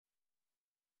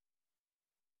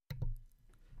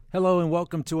Hello and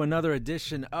welcome to another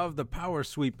edition of the Power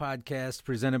Sweep podcast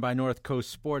presented by North Coast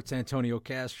Sports. Antonio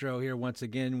Castro here once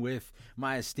again with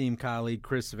my esteemed colleague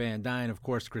Chris Van Dyne. Of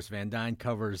course, Chris Van Dyne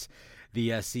covers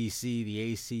the SEC,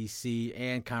 the ACC,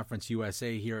 and Conference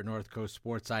USA here at North Coast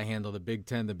Sports. I handle the Big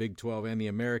Ten, the Big 12, and the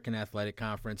American Athletic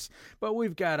Conference. But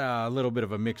we've got a little bit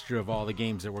of a mixture of all the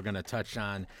games that we're going to touch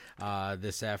on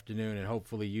this afternoon, and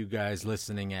hopefully you guys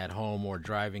listening at home or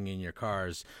driving in your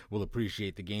cars will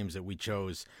appreciate the games that we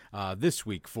chose this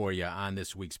week for you on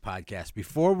this week's podcast.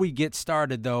 Before we get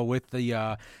started, though, with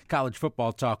the college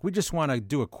football talk, we just want to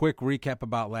do a quick recap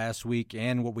about last week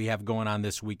and what we have going on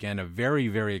this weekend. A very,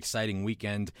 very exciting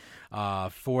weekend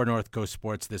for North Coast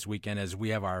Sports this weekend, as we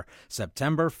have our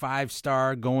September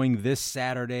 5-star going this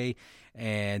Saturday.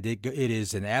 And it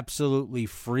is an absolutely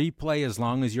free play as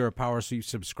long as you're a Power Sweep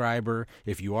subscriber.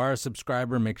 If you are a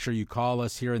subscriber, make sure you call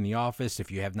us here in the office if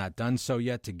you have not done so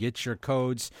yet to get your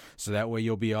codes, so that way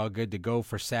you'll be all good to go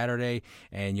for Saturday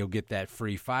and you'll get that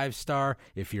free 5-star.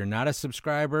 If you're not a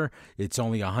subscriber, it's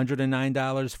only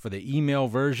 $109 for the email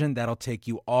version. That'll take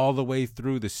you all the way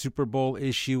through the Super Bowl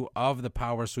issue of the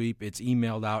Power Sweep. It's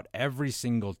emailed out every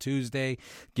single Tuesday.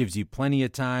 Gives you plenty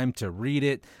of time to read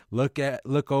it, look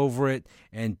over it,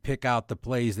 and pick out the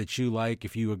plays that you like,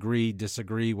 if you agree,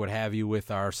 disagree, what have you,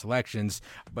 with our selections.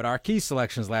 But our key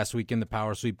selections last week in the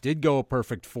Power Sweep did go a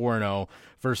perfect 4-0.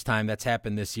 First time that's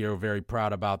happened this year. We're very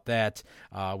proud about that,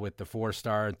 with the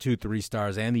 4-star, 2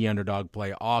 3-stars, and the underdog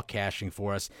play all cashing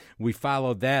for us. We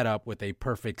followed that up with a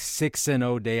perfect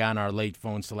 6-0 day on our late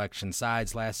phone selection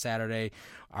sides last Saturday.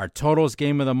 Our totals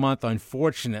game of the month,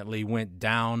 unfortunately, went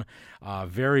down.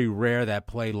 Very rare. That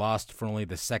play lost for only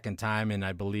the second time in,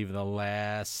 I believe, the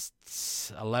last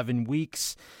 11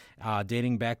 weeks,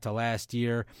 dating back to last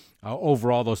year.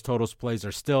 Overall, those totals plays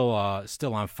are still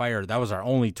on fire. That was our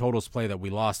only totals play that we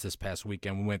lost this past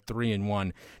weekend. We went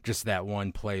 3-1, just that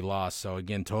one play loss. So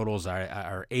again, totals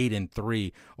are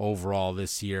 8-3 overall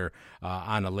this year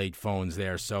on the late phones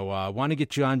there. So want to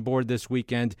get you on board this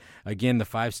weekend. Again, the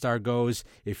 5-star goes.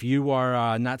 If you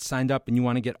are not signed up and you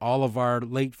want to get all of our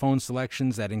late phone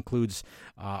selections, that includes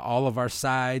all of our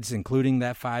sides, including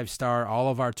that 5-star, all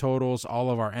of our totals, all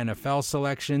of our NFL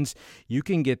selections, you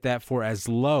can get that for as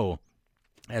low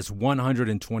as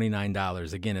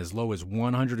 $129. Again, as low as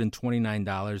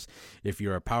 $129 if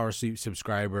you're a Power Sweep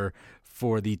subscriber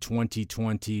for the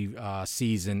 2020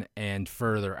 season and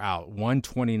further out.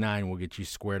 $129 will get you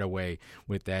squared away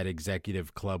with that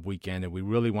Executive Club weekend, and we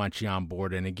really want you on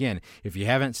board. And again, if you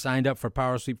haven't signed up for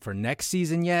Power Sweep for next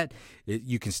season yet,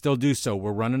 you can still do so.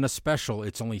 We're running a special.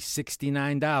 It's only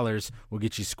 $69. We'll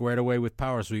get you squared away with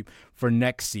Power Sweep for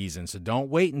next season. So don't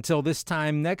wait until this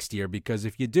time next year, because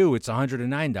if you do, it's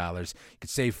 $109. You could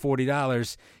save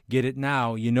 $40. Get it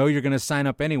now. You know you're going to sign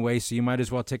up anyway, so you might as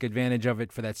well take advantage of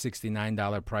it for that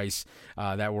 $69 price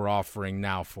that we're offering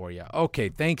now for you. Okay,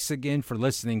 thanks again for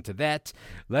listening to that.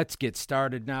 Let's get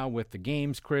started now with the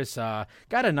games. Chris, got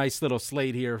a nice little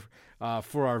slate here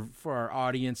for our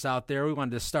audience out there. We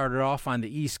wanted to start it off on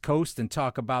the East Coast and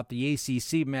talk about the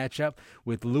ACC matchup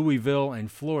with Louisville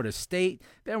and Florida State.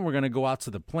 Then we're going to go out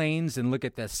to the Plains and look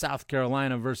at that South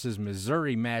Carolina versus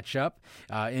Missouri matchup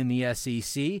in the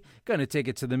SEC. Going to take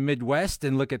it to the Midwest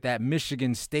and look at that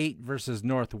Michigan State versus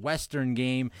Northwestern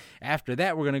game. After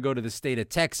that, we're going to go to the state of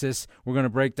Texas. We're going to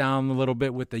break down a little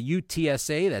bit with the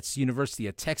UTSA, that's University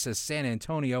of Texas San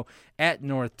Antonio, at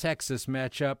North Texas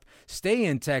matchup. Stay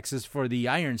in Texas for the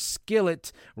Iron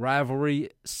Skillet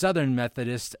rivalry, Southern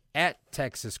Methodist at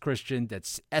Texas Christian.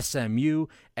 That's SMU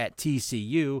at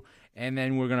TCU. And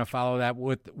then we're going to follow that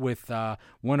with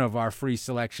one of our free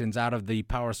selections out of the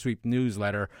Power Sweep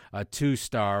newsletter, a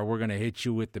 2-star. We're going to hit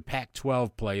you with the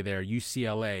Pac-12 play there,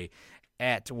 UCLA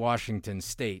at Washington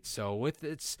State. So with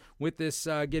this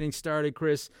getting started,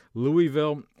 Chris,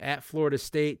 Louisville at Florida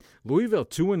State. Louisville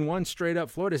 2-1 straight up.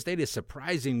 Florida State is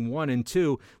surprising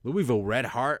 1-2. Louisville red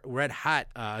hot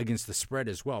against the spread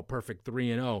as well. Perfect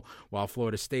 3-0. While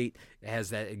Florida State has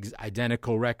that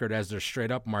identical record as their straight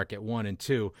up mark at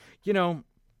 1-2. You know,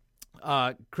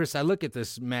 Chris, I look at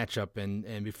this matchup,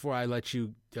 and before I let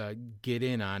you get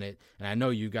in on it, and I know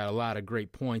you got a lot of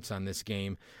great points on this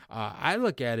game, I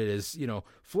look at it as, you know,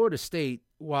 Florida State,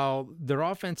 while their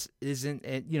offense isn't,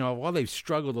 while they've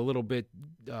struggled a little bit,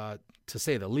 to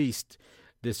say the least,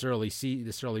 this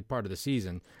early part of the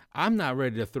season, I'm not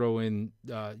ready to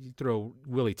throw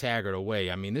Willie Taggart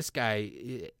away. I mean, this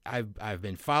guy, I've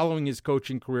been following his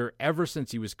coaching career ever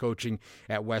since he was coaching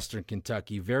at Western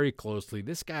Kentucky very closely.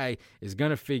 This guy is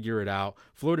going to figure it out.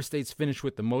 Florida State's finished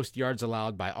with the most yards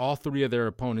allowed by all three of their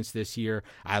opponents this year.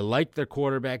 I like their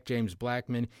quarterback, James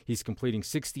Blackman. He's completing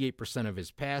 68% of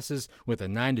his passes with a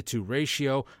 9-to-2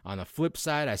 ratio. On the flip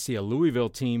side, I see a Louisville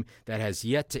team that has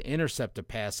yet to intercept a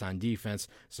pass on defense.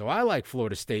 So I like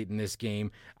Florida State in this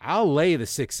game. I'll lay the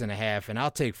 6.5, and I'll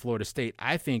take Florida State.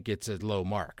 I think it's a low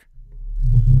mark.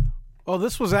 Well,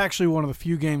 this was actually one of the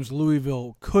few games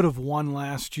Louisville could have won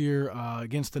last year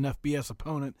against an FBS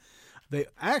opponent. They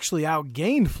actually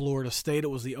outgained Florida State. It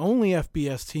was the only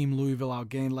FBS team Louisville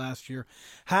outgained last year.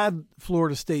 Had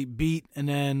Florida State beat, and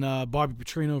then Bobby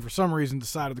Petrino, for some reason,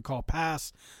 decided to call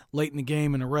pass late in the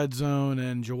game in the red zone,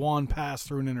 and Jawan passed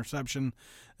through an interception.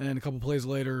 And a couple plays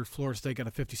later, Florida State got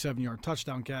a 57-yard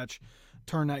touchdown catch,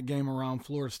 turned that game around.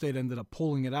 Florida State ended up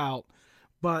pulling it out.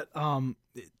 But,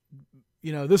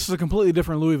 this is a completely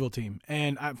different Louisville team.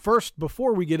 And first,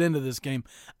 before we get into this game,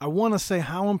 I want to say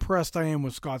how impressed I am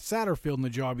with Scott Satterfield and the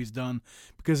job he's done,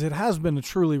 because it has been a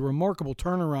truly remarkable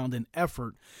turnaround in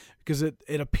effort, because it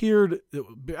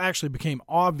actually became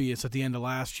obvious at the end of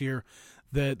last year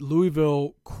that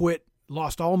Louisville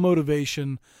lost all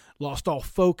motivation, lost all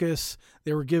focus.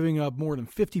 They were giving up more than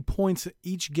 50 points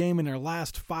each game in their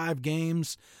last 5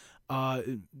 games.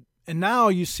 And now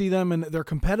you see them, and they're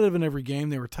competitive in every game.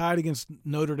 They were tied against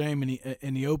Notre Dame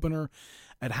in the opener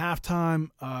at halftime.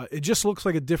 It just looks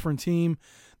like a different team.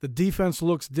 The defense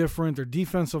looks different. Their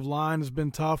defensive line has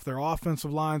been tough. Their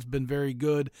offensive line's been very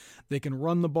good. They can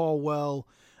run the ball well.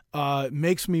 It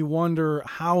makes me wonder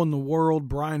how in the world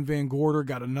Brian Van Gorder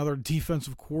got another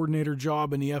defensive coordinator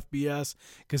job in the FBS,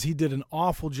 because he did an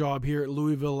awful job here at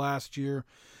Louisville last year.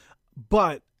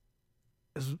 But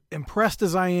as impressed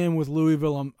as I am with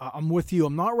Louisville, I'm with you.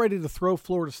 I'm not ready to throw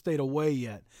Florida State away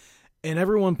yet. And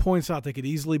everyone points out they could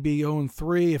easily be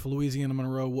 0-3 if Louisiana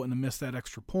Monroe wouldn't have missed that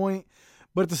extra point.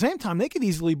 But at the same time, they could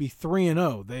easily be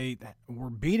 3-0. They were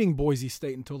beating Boise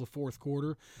State until the fourth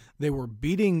quarter. They were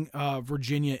beating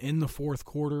Virginia in the fourth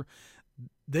quarter.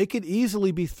 They could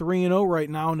easily be 3-0 right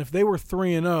now. And if they were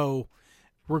 3-0,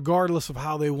 regardless of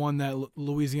how they won that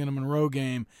Louisiana Monroe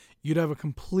game, you'd have a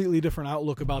completely different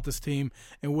outlook about this team,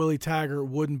 and Willie Taggart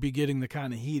wouldn't be getting the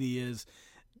kind of heat he is.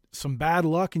 Some bad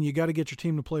luck, and you got to get your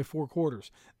team to play 4 quarters.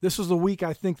 This is the week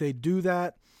I think they do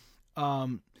that.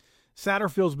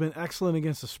 Satterfield's been excellent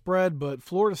against the spread, but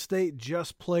Florida State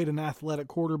just played an athletic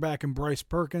quarterback in Bryce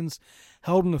Perkins,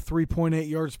 held him to 3.8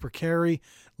 yards per carry.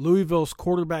 Louisville's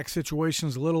quarterback situation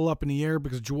is a little up in the air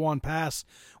because Jawan Pass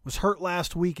was hurt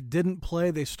last week, didn't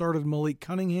play. They started Malik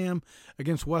Cunningham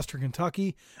against Western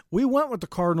Kentucky. We went with the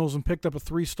Cardinals and picked up a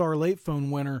 3-star late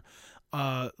phone winner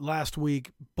last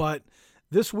week, but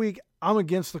this week I'm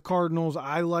against the Cardinals.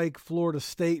 I like Florida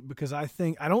State because I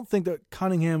don't think that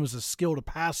Cunningham is as skilled a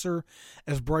passer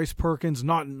as Bryce Perkins,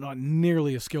 not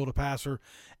nearly as skilled a passer.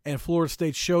 And Florida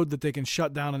State showed that they can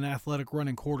shut down an athletic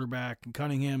running quarterback, and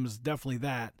Cunningham is definitely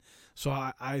that. So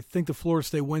I think the Florida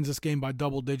State wins this game by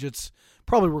double digits,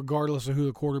 probably regardless of who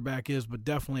the quarterback is, but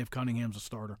definitely if Cunningham's a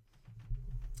starter.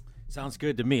 Sounds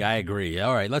good to me. I agree.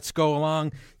 All right, let's go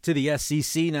along to the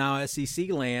SEC now. SEC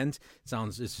land.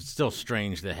 It's still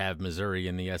strange to have Missouri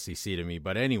in the SEC to me,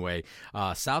 but anyway,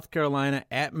 South Carolina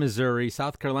at Missouri.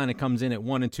 South Carolina comes in at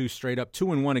 1-2 straight up,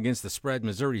 2-1 against the spread.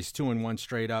 Missouri's 2-1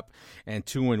 straight up, and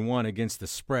 2-1 against the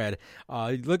spread.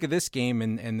 Look at this game,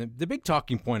 and the big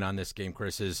talking point on this game,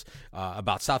 Chris, is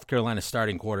about South Carolina's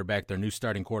starting quarterback, their new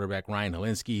starting quarterback, Ryan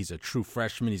Helinski. He's a true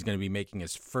freshman. He's going to be making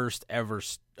his first ever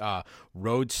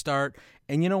road start.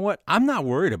 And you know what? I'm not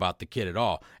worried about the kid at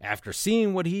all. After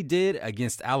seeing what he did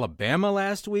against Alabama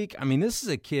last week, I mean, this is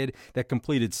a kid that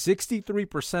completed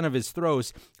 63% of his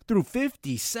throws through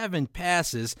 57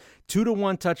 passes,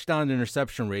 2-to-1 touchdown to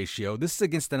interception ratio. This is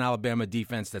against an Alabama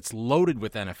defense that's loaded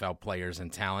with NFL players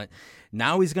and talent.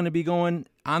 Now he's going to be going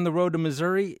on the road to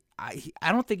Missouri.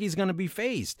 I don't think he's going to be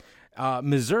fazed.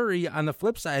 Missouri, on the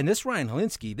flip side, and this Ryan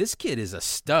Helinski, this kid is a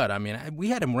stud. I mean, we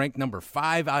had him ranked number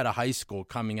 5 out of high school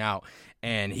coming out,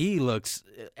 and he looks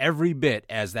every bit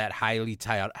as that highly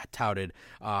touted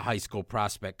high school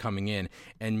prospect coming in.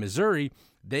 And Missouri,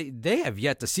 they have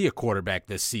yet to see a quarterback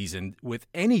this season with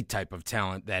any type of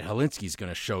talent that Helinski's going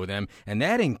to show them, and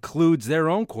that includes their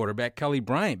own quarterback, Kelly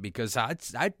Bryant, because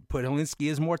I'd put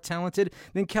Helinski as more talented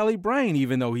than Kelly Bryant,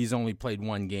 even though he's only played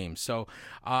 1 game. So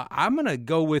I'm going to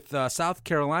go with South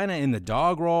Carolina in the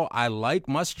dog role. I like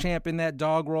Muschamp in that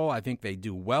dog role. I think they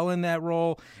do well in that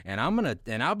role, and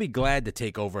I'll be glad to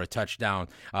take over a touchdown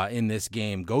in this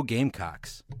game. Go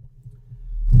Gamecocks.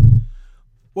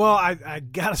 Well, I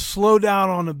got to slow down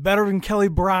on the better than Kelly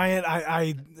Bryant.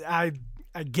 I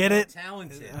get it.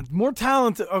 More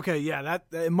talented. Okay, yeah,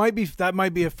 that might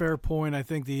be a fair point. I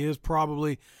think that he is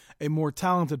probably a more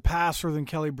talented passer than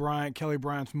Kelly Bryant. Kelly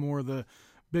Bryant's more the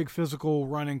big physical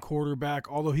running quarterback,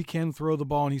 although he can throw the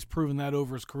ball, and he's proven that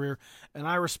over his career. And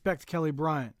I respect Kelly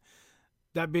Bryant.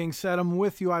 That being said, I'm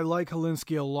with you. I like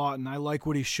Helinski a lot, and I like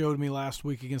what he showed me last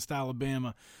week against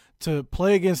Alabama. To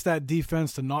play against that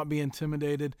defense, to not be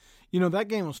intimidated. That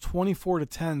game was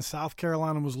 24-10. South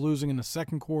Carolina was losing in the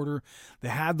second quarter. They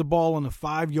had the ball on the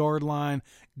 5-yard line,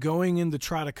 going in to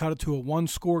try to cut it to a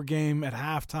one-score game at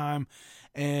halftime.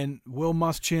 And Will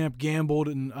Muschamp gambled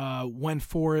and went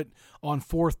for it on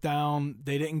fourth down.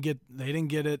 They didn't get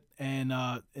it, and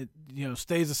it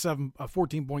stays a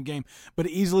 14-point game, but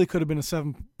it easily could have been a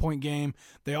 7-point game.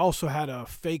 They also had a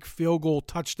fake field goal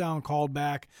touchdown called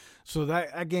back, so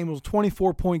that game was a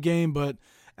 24-point game. But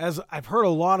as I've heard a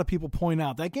lot of people point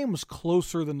out, that game was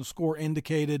closer than the score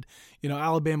indicated.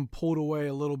 Alabama pulled away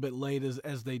a little bit late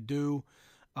as they do.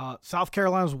 South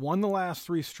Carolina's won the last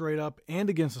 3 straight up and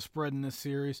against the spread in this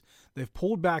series. They've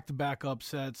pulled back-to-back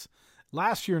upsets.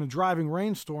 Last year in a driving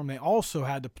rainstorm, they also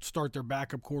had to start their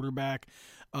backup quarterback,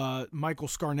 Michael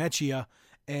Scarnecchia,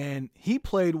 and he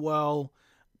played well.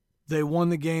 They won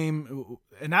the game,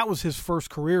 and that was his first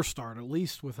career start, at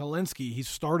least with Helinski. He's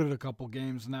started a couple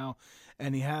games now,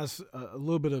 and he has a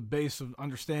little bit of base of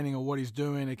understanding of what he's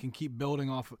doing. They can keep building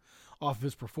off of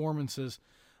his performances.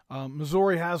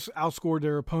 Missouri has outscored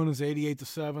their opponents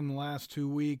 88-7 in the last 2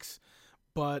 weeks,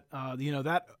 but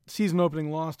that season-opening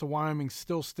loss to Wyoming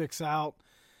still sticks out.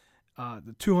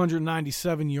 The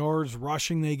 297 yards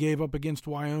rushing they gave up against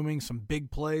Wyoming, some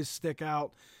big plays stick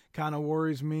out, kind of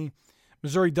worries me.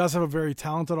 Missouri does have a very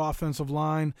talented offensive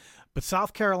line, but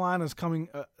South Carolina is coming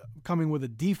with a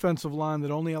defensive line that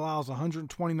only allows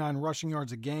 129 rushing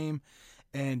yards a game.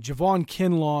 And Javon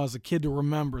Kinlaw is a kid to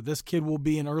remember. This kid will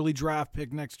be an early draft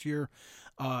pick next year.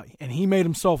 And he made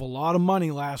himself a lot of money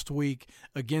last week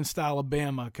against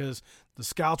Alabama because the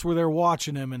scouts were there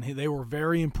watching him, and they were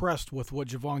very impressed with what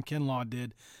Javon Kinlaw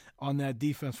did on that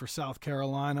defense for South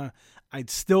Carolina. I'd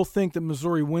still think that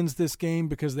Missouri wins this game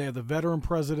because they have the veteran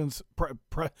presence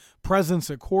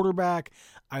at quarterback.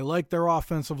 I like their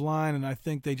offensive line, and I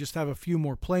think they just have a few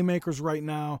more playmakers right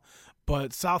now.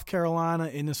 But South Carolina,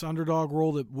 in this underdog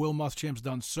role that Will Muschamp's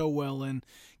done so well in,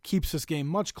 keeps this game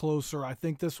much closer. I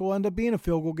think this will end up being a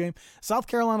field goal game. South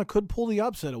Carolina could pull the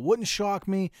upset. It wouldn't shock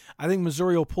me. I think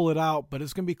Missouri will pull it out, but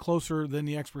it's going to be closer than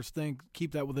the experts think.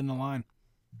 Keep that within the line.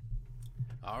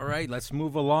 All right, let's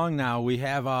move along now. We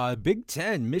have Big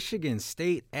Ten, Michigan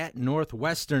State at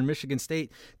Northwestern. Michigan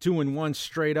State 2-1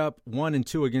 straight up,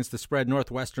 1-2 against the spread.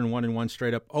 Northwestern 1-1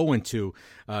 straight up, 0-2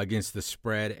 against the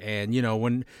spread. And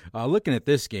when looking at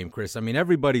this game, Chris, I mean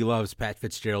everybody loves Pat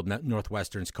Fitzgerald,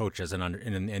 Northwestern's coach, as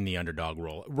in the underdog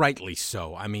role. Rightly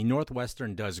so. I mean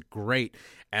Northwestern does great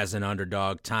as an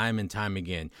underdog time and time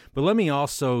again. But let me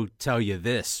also tell you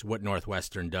this: what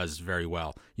Northwestern does very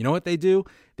well. You know what they do?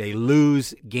 They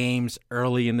lose games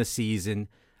early in the season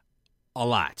a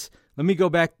lot. Let me go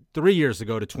back 3 years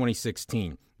ago to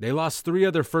 2016. They lost 3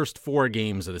 of their first 4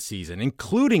 games of the season,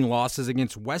 including losses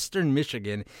against Western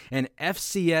Michigan and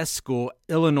FCS school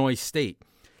Illinois State.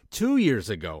 2 years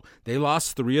ago, they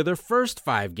lost 3 of their first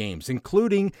 5 games,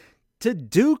 including to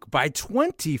Duke by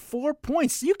 24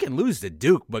 points. You can lose to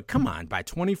Duke, but come on, by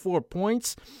 24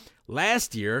 points.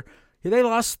 Last year, they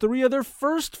lost 3 of their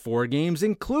first 4 games,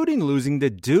 including losing to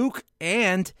Duke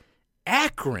and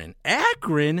Akron.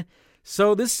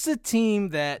 So this is a team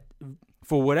that,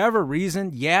 for whatever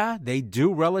reason, yeah, they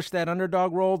do relish that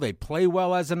underdog role. They play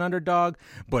well as an underdog,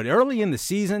 but early in the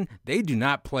season, they do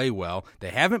not play well. They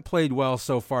haven't played well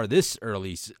so far this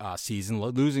early season.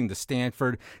 Losing to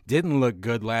Stanford, didn't look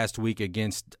good last week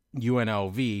against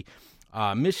UNLV.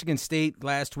 Michigan State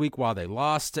last week, while they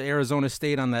lost to Arizona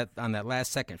State on that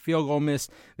last second field goal miss,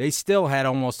 they still had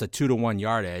almost a 2-1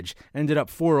 yard edge. Ended up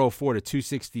 404 to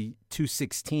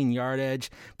 216 yard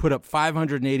edge. Put up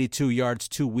 582 yards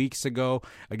 2 weeks ago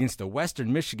against a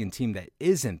Western Michigan team that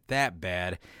isn't that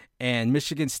bad. And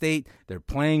Michigan State, they're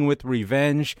playing with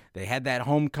revenge. They had that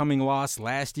homecoming loss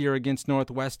last year against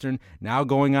Northwestern. Now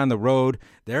going on the road,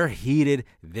 they're heated.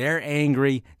 They're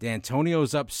angry.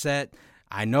 D'Antonio's upset.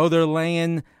 I know they're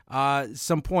laying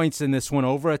some points in this one,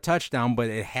 over a touchdown, but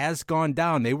it has gone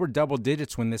down. They were double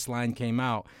digits when this line came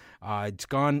out. It's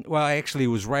gone, well, actually, it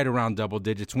was right around double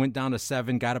digits. Went down to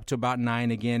 7, got up to about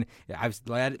 9 again.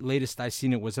 Latest I've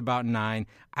seen it was about 9.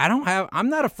 I'm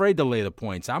not afraid to lay the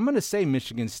points. I'm going to say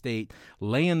Michigan State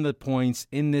laying the points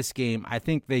in this game. I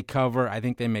think they cover. I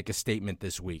think they make a statement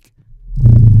this week.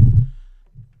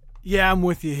 Yeah, I'm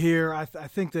with you here. I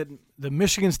think that the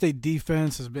Michigan State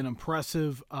defense has been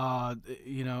impressive, and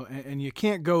you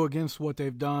can't go against what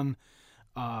they've done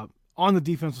on the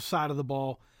defensive side of the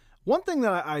ball. One thing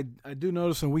that I do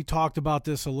notice, and we talked about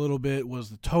this a little bit, was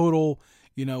the total.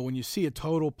 When you see a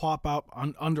total pop out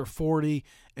under 40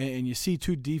 and you see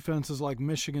two defenses like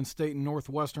Michigan State and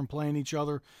Northwestern playing each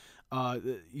other,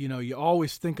 you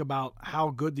always think about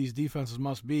how good these defenses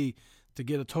must be to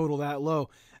get a total that low.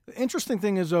 The interesting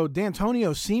thing is, though,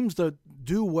 D'Antonio seems to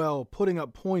do well putting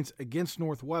up points against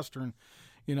Northwestern.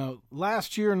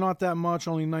 Last year, not that much,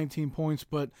 only 19 points,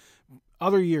 but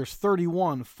other years,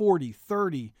 31, 40,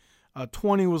 30,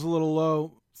 20 was a little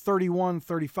low, 31,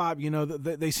 35.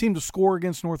 They seem to score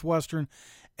against Northwestern,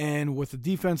 and with the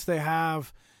defense they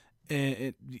have,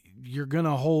 you're going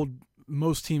to hold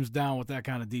most teams down with that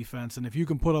kind of defense, and if you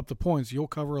can put up the points, you'll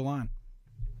cover a line.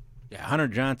 Yeah, Hunter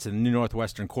Johnson, the new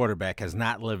Northwestern quarterback, has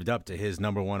not lived up to his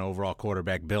number one overall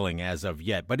quarterback billing as of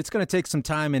yet. But it's going to take some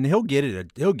time, and he'll get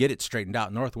it straightened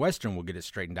out. Northwestern will get it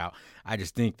straightened out. I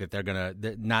just think that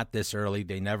they're not this early.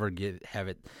 They never have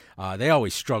it. They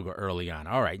always struggle early on.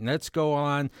 All right, let's go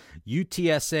on.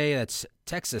 UTSA, that's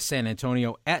Texas San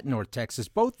Antonio at North Texas.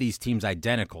 Both these teams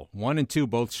identical, 1-2,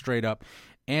 both straight up.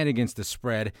 And against the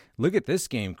spread. Look at this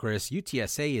game, Chris.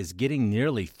 UTSA is getting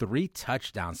nearly 3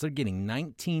 touchdowns. They're getting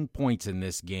 19 points in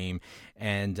this game.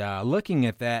 And looking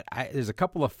at that, there's a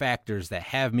couple of factors that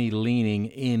have me leaning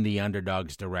in the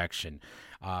underdog's direction.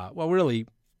 A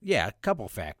couple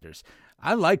factors.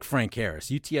 I like Frank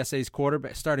Harris,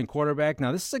 UTSA's starting quarterback.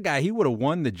 Now, this is a guy, he would have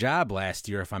won the job last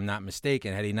year, if I'm not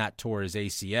mistaken, had he not tore his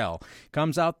ACL.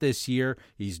 Comes out this year,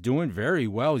 he's doing very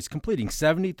well. He's completing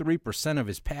 73% of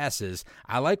his passes.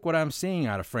 I like what I'm seeing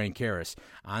out of Frank Harris.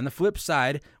 On the flip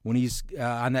side, when he's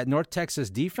on that North Texas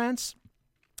defense,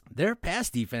 their pass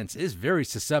defense is very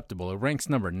susceptible. It ranks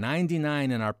number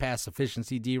 99 in our pass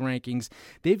efficiency D rankings.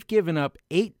 They've given up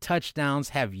 8 touchdowns,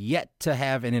 have yet to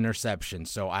have an interception.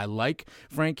 So I like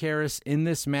Frank Harris in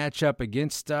this matchup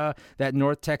against that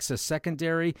North Texas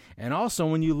secondary. And also,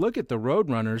 when you look at the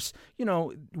Roadrunners,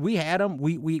 we had them.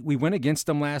 We went against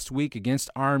them last week against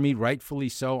Army, rightfully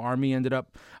so. Army ended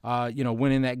up,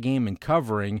 winning that game and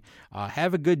covering.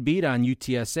 Have a good beat on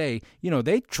UTSA.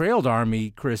 They trailed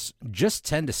Army, Chris, just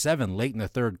 10-7 late in the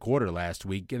third quarter last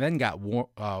week, and then got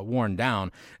worn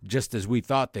down just as we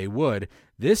thought they would.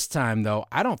 This time, though,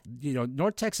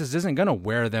 North Texas isn't going to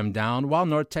wear them down. While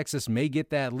North Texas may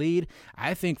get that lead,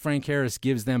 I think Frank Harris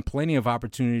gives them plenty of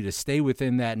opportunity to stay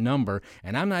within that number.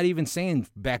 And I'm not even saying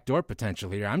backdoor potential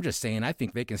here. I'm just saying I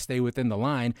think they can stay within the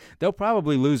line. They'll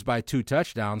probably lose by 2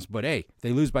 touchdowns, but hey, if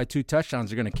they lose by 2 touchdowns,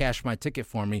 they're going to cash my ticket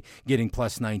for me, getting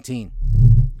plus 19.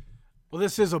 Well,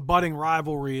 this is a budding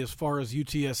rivalry as far as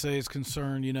UTSA is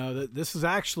concerned. This has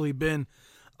actually been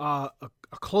a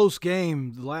close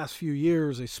game the last few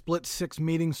years. They split 6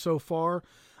 meetings so far.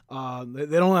 They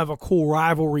don't have a cool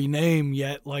rivalry name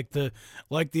yet, like the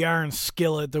Iron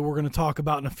Skillet that we're going to talk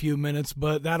about in a few minutes,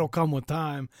 but that'll come with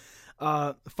time.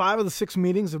 5 of the 6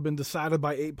 meetings have been decided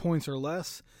by 8 points or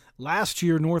less. Last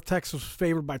year, North Texas was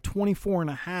favored by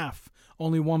 24.5,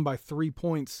 only won by 3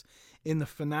 points in the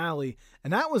finale.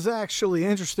 And that was actually,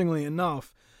 interestingly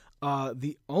enough,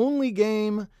 the only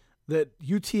game that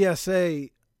UTSA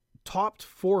topped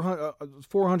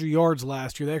 400 yards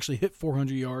last year. They actually hit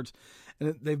 400 yards.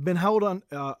 And they've been held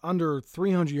under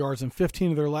 300 yards in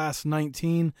 15 of their last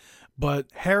 19. But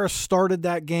Harris started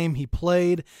that game. He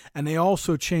played. And they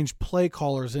also changed play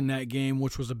callers in that game,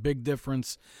 which was a big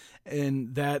difference.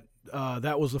 And that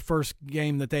was the first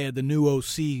game that they had the new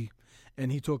OC,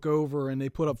 and he took over, and they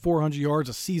put up 400 yards,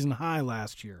 a season high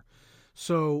last year.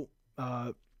 So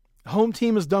home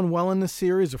team has done well in this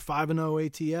series. They're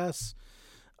 5-0 ATS.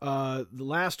 The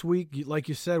last week, like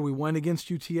you said, we went against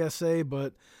UTSA,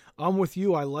 but I'm with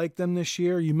you. I like them this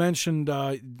year. You mentioned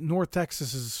North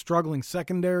Texas is struggling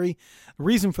secondary. The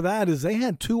reason for that is they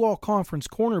had 2 all-conference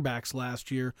cornerbacks last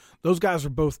year. Those guys are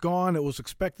both gone. It was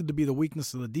expected to be the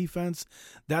weakness of the defense.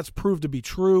 That's proved to be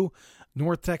true.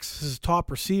 North Texas's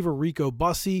top receiver, Rico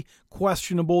Bussey,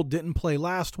 questionable, didn't play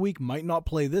last week, might not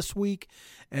play this week.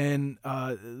 And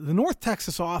the North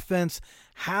Texas offense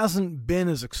hasn't been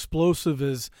as explosive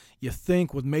as you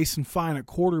think with Mason Fine at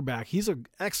quarterback. He's an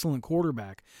excellent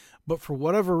quarterback. But for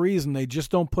whatever reason, they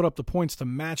just don't put up the points to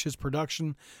match his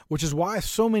production, which is why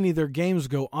so many of their games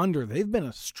go under. They've been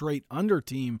a straight under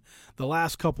team the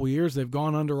last couple of years. They've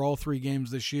gone under all 3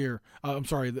 games this year. 2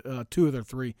 of their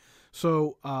 3.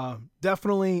 So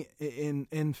definitely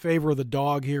in favor of the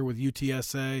dog here with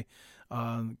UTSA.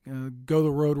 Go the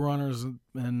Roadrunners,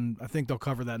 and I think they'll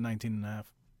cover that 19.5.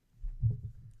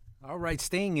 All right,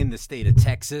 staying in the state of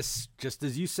Texas, just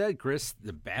as you said, Chris,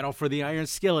 the battle for the Iron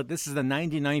Skillet. This is the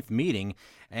 99th meeting,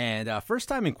 and first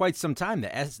time in quite some time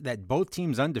that both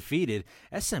teams undefeated.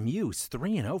 SMU is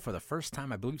 3-0 for the first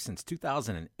time, I believe, since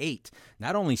 2008.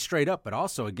 Not only straight up, but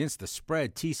also against the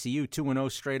spread. TCU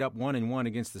 2-0 straight up, 1-1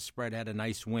 against the spread. Had a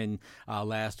nice win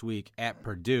last week at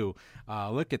Purdue.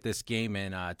 Look at this game,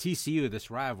 and TCU, this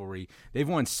rivalry, they've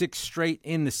won 6 straight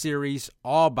in the series,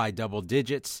 all by double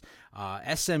digits.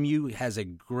 SMU has a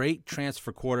great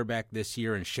transfer quarterback this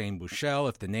year in Shane Buechele.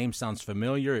 If the name sounds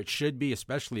familiar, it should be,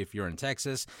 especially if you're in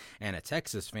Texas and a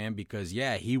Texas fan, because,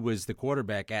 yeah, he was the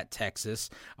quarterback at Texas.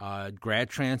 Grad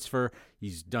transfer.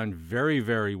 He's done very,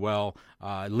 very well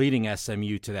leading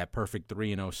SMU to that perfect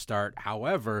 3-0 start.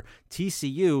 However,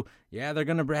 TCU, yeah, they're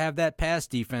going to have that pass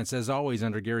defense, as always,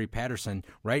 under Gary Patterson.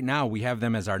 Right now, we have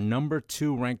them as our number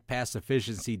 2 ranked pass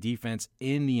efficiency defense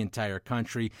in the entire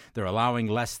country. They're allowing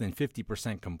less than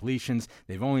 50% completions.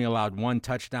 They've only allowed 1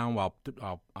 touchdown while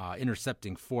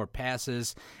intercepting 4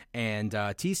 passes. And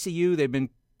TCU, they've been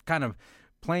kind of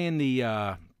playing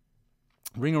the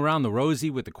ring around the rosy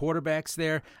with the quarterbacks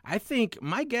there. I think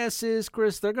my guess is,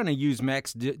 Chris, they're going to use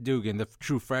Max Duggan, the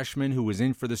true freshman who was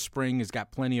in for the spring, has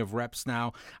got plenty of reps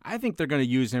now. I think they're going to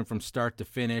use him from start to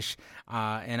finish,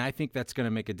 and I think that's going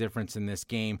to make a difference in this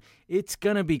game. It's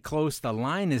going to be close. The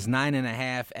line is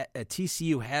 9.5.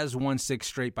 TCU has won 6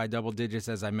 straight by double digits,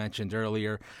 as I mentioned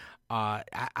earlier.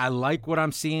 I like what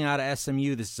I'm seeing out of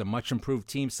SMU. This is a much improved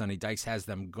team. Sonny Dykes has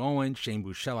them going. Shane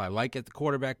Buechele, I like at the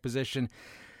quarterback position.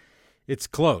 It's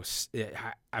close.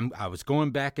 I was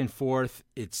going back and forth.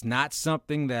 It's not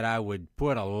something that I would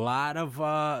put a lot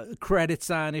of credits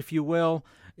on, if you will.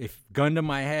 If gun to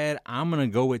my head, I'm going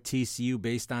to go with TCU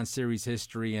based on series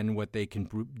history and what they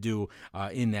can do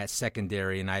in that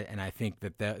secondary, and I think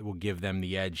that will give them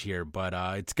the edge here. But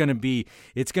it's going to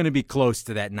be close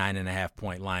to that 9.5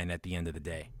 point line at the end of the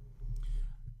day.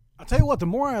 I'll tell you what. The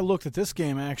more I looked at this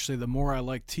game, actually, the more I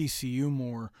like TCU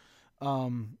more.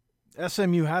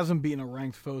 SMU hasn't beaten a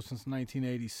ranked foe since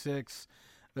 1986.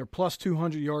 They're plus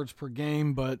 200 yards per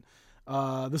game, but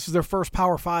this is their first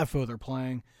Power 5 foe they're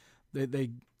playing.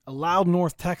 They allowed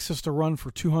North Texas to run for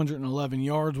 211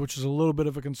 yards, which is a little bit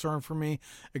of a concern for me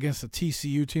against a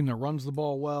TCU team that runs the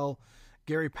ball well.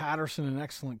 Gary Patterson, an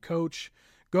excellent coach.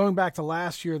 Going back to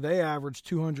last year, they averaged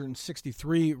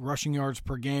 263 rushing yards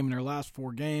per game in their last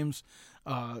 4 games.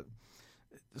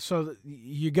 So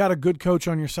you got a good coach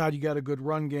on your side. You got a good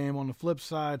run game. On the flip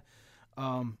side,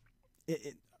 I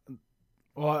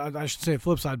should say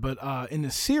flip side, but in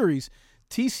the series,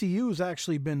 TCU has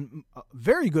actually been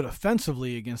very good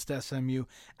offensively against SMU,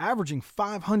 averaging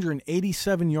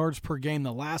 587 yards per game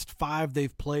the last 5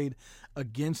 they've played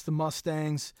against the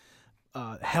Mustangs.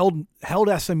 Held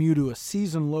SMU to a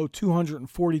season-low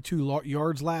 242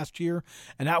 yards last year,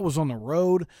 and that was on the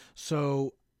road.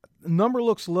 So the number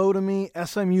looks low to me.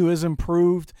 SMU is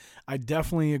improved. I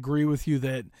definitely agree with you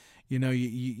that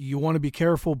you want to be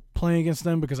careful playing against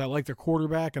them because I like their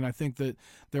quarterback and I think that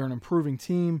they're an improving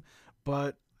team.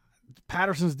 But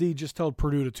Patterson's D just held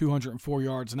Purdue to 204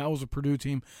 yards, and that was a Purdue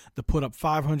team that put up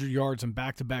 500 yards in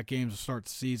back-to-back games to start the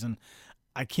season.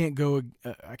 I can't go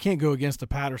against the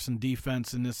Patterson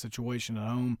defense in this situation at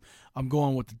home. I'm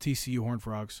going with the TCU Horned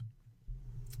Frogs.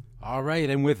 All right,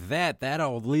 and with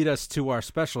that'll lead us to our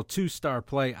special 2-star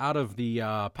play out of the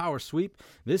Power Sweep.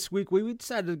 This week, we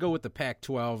decided to go with the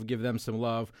Pac-12, give them some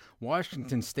love.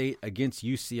 Washington State against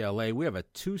UCLA. We have a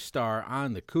 2-star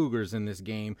on the Cougars in this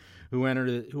game, who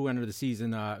entered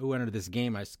this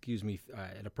game at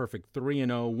a perfect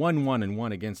 3-0,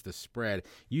 1-1 against the spread.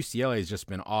 UCLA has just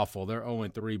been awful. They're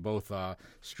 0-3, both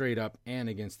straight up and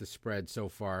against the spread so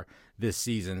far this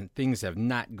season. Things have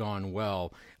not gone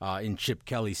well in Chip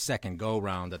Kelly's second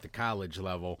go-round at the college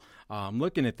level.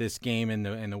 Looking at this game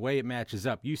and the way it matches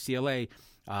up, UCLA,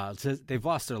 they've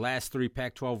lost their last 3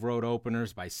 Pac-12 road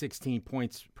openers by 16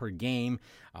 points per game.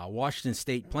 Washington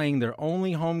State playing their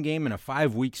only home game in a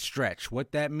 5-week stretch.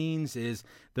 What that means is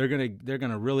they're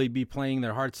gonna really be playing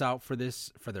their hearts out for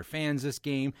their fans this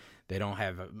game. They don't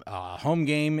have a home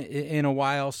game in a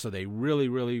while, so they really,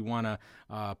 really want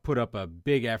to put up a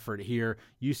big effort here.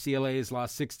 UCLA has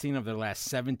lost 16 of their last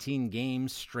 17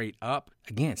 games straight up.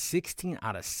 Again, 16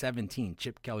 out of 17.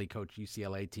 Chip Kelly coached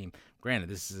UCLA team. Granted,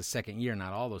 this is the second year.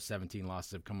 Not all those 17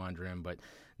 losses have come under him, but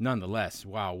nonetheless,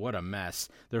 wow, what a mess.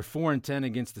 They're 4-10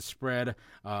 against the spread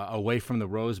away from the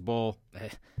Rose Bowl.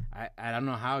 I don't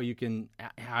know how you can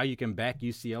back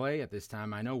UCLA at this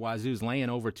time. I know Wazoo's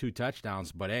laying over 2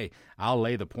 touchdowns, but hey, I'll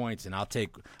lay the points and I'll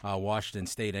take Washington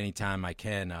State anytime I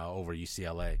can over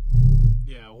UCLA.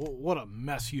 Yeah, what a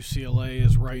mess UCLA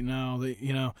is right now.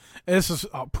 This is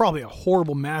probably a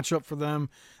horrible matchup for them.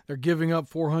 They're giving up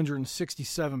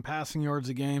 467 passing yards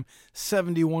a game,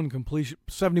 71%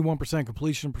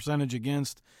 completion percentage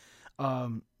against.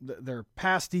 Their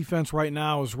pass defense right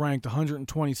now is ranked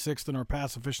 126th in our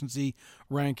pass efficiency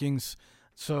rankings.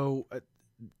 So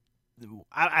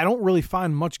I don't really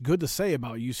find much good to say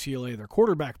about UCLA. Their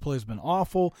quarterback play has been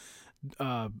awful.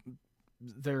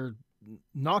 They're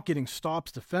not getting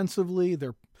stops defensively.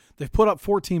 They've put up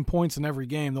 14 points in every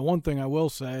game. The one thing I will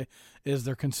say is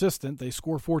they're consistent. They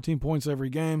score 14 points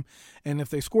every game. And if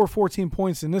they score 14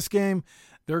 points in this game,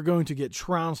 they're going to get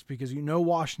trounced because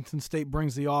Washington State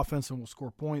brings the offense and will score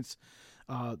points.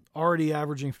 Already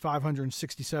averaging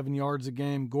 567 yards a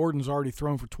game. Gordon's already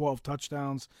thrown for 12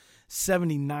 touchdowns,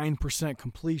 79%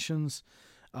 completions.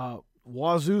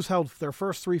 Wazoo's held their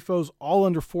first three foes all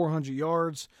under 400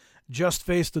 yards. Just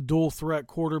faced a dual-threat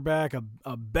quarterback,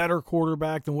 a better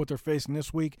quarterback than what they're facing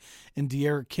this week in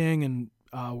De'Aaron King, and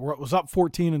was up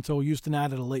 14 until Houston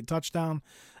added a late touchdown.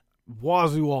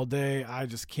 Wazoo all day. I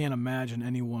just can't imagine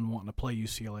anyone wanting to play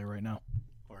UCLA right now.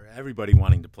 Or everybody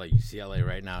wanting to play UCLA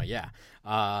right now, yeah.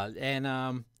 Our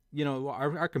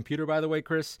computer, by the way,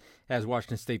 Chris, has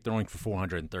Washington State throwing for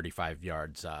 435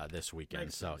 yards this weekend.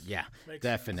 Makes sense.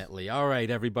 Definitely. All right,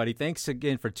 everybody. Thanks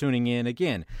again for tuning in.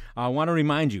 Again, I want to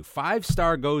remind you,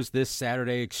 5-star goes this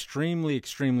Saturday. Extremely,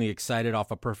 extremely excited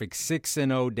off a perfect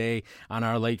 6-0 day on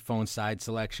our late phone side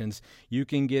selections. You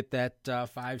can get that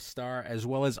 5-star as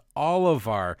well as all of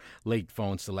our late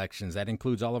phone selections. That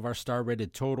includes all of our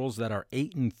star-rated totals that are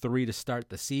 8-3 to start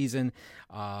the season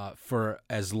for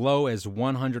as low as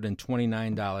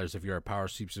 $129 if you're a Power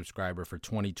Sweep subscriber for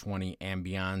 2020 and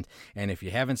beyond. And if you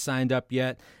haven't signed up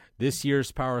yet, this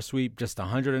year's Power Sweep, just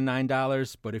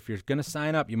 $109. But if you're going to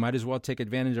sign up, you might as well take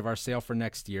advantage of our sale for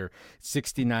next year,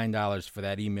 $69 for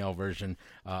that email version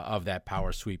of that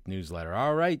Power Sweep newsletter.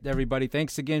 All right, everybody,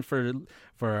 thanks again for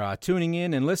tuning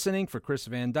in and listening. For Chris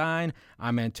Van Dyne,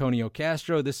 I'm Antonio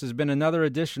Castro. This has been another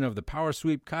edition of the Power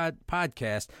Sweep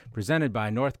podcast presented by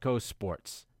North Coast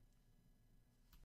Sports.